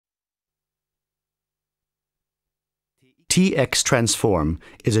TX transform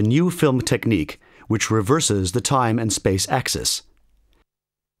is a new film technique which reverses the time and space axis.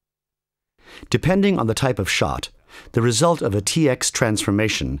 Depending on the type of shot, the result of a TX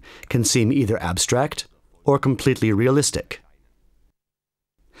transformation can seem either abstract or completely realistic.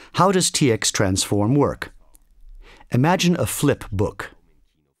 How does TX transform work? Imagine a flip book.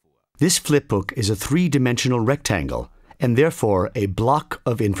 This flip book is a three-dimensional rectangle and therefore a block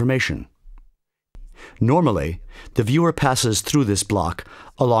of information. Normally, the viewer passes through this block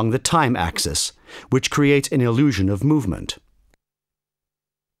along the time axis, which creates an illusion of movement.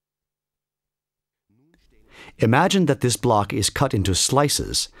 Imagine that this block is cut into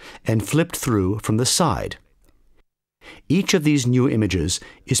slices and flipped through from the side. Each of these new images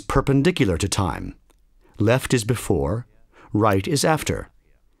is perpendicular to time. Left is before, right is after.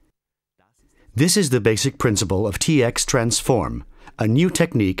 This is the basic principle of TX transform, a new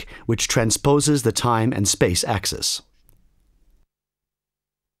technique which transposes the time and space axis.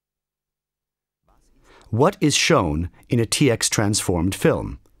 What is shown in a TX transformed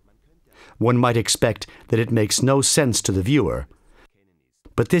film? One might expect that it makes no sense to the viewer,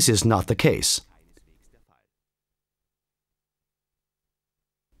 but this is not the case.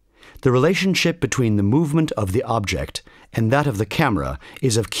 The relationship between the movement of the object and that of the camera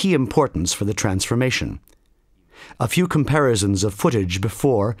is of key importance for the transformation. A few comparisons of footage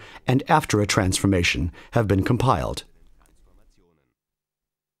before and after a transformation have been compiled.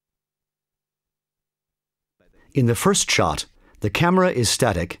 In the first shot, the camera is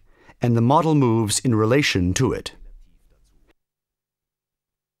static and the model moves in relation to it.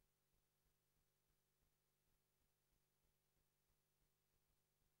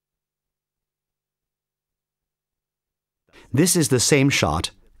 This is the same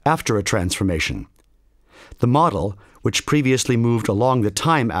shot after a transformation. The model, which previously moved along the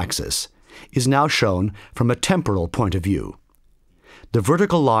time axis, is now shown from a temporal point of view. The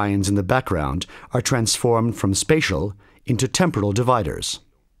vertical lines in the background are transformed from spatial into temporal dividers.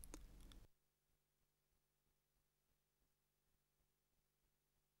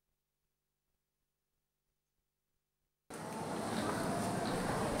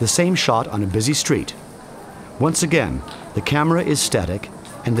 The same shot on a busy street. Once again, the camera is static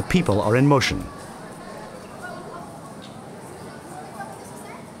and the people are in motion.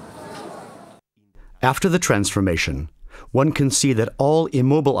 After the transformation, one can see that all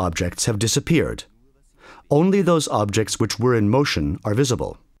immobile objects have disappeared. Only those objects which were in motion are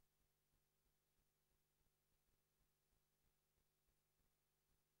visible.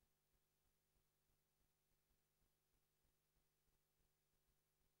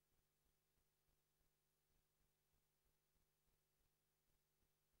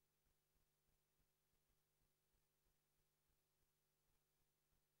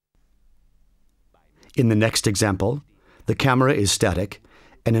 In the next example, the camera is static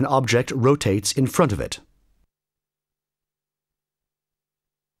and an object rotates in front of it.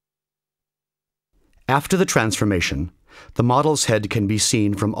 After the transformation, the model's head can be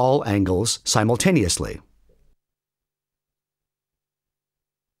seen from all angles simultaneously.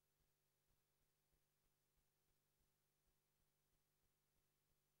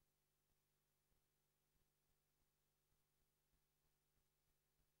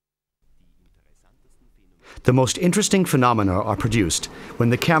 The most interesting phenomena are produced when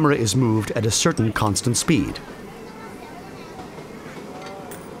the camera is moved at a certain constant speed.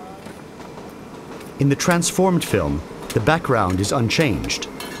 In the transformed film, the background is unchanged.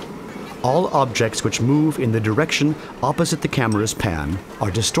 All objects which move in the direction opposite the camera's pan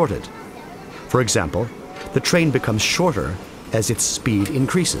are distorted. For example, the train becomes shorter as its speed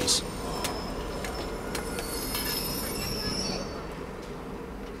increases.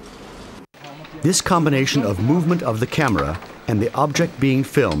 This combination of movement of the camera and the object being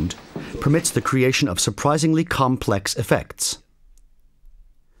filmed permits the creation of surprisingly complex effects.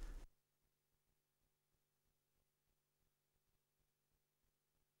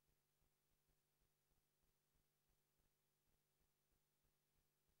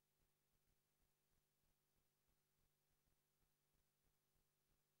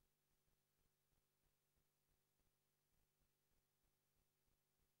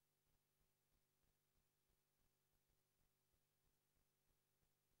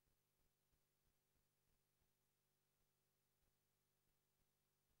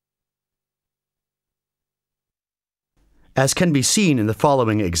 As can be seen in the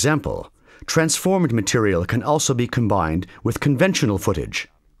following example, transformed material can also be combined with conventional footage.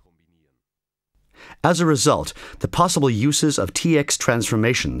 As a result, the possible uses of TX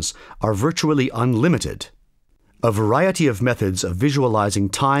transformations are virtually unlimited. A variety of methods of visualizing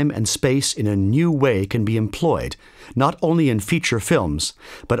time and space in a new way can be employed, not only in feature films,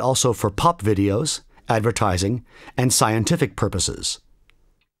 but also for pop videos, advertising, and scientific purposes.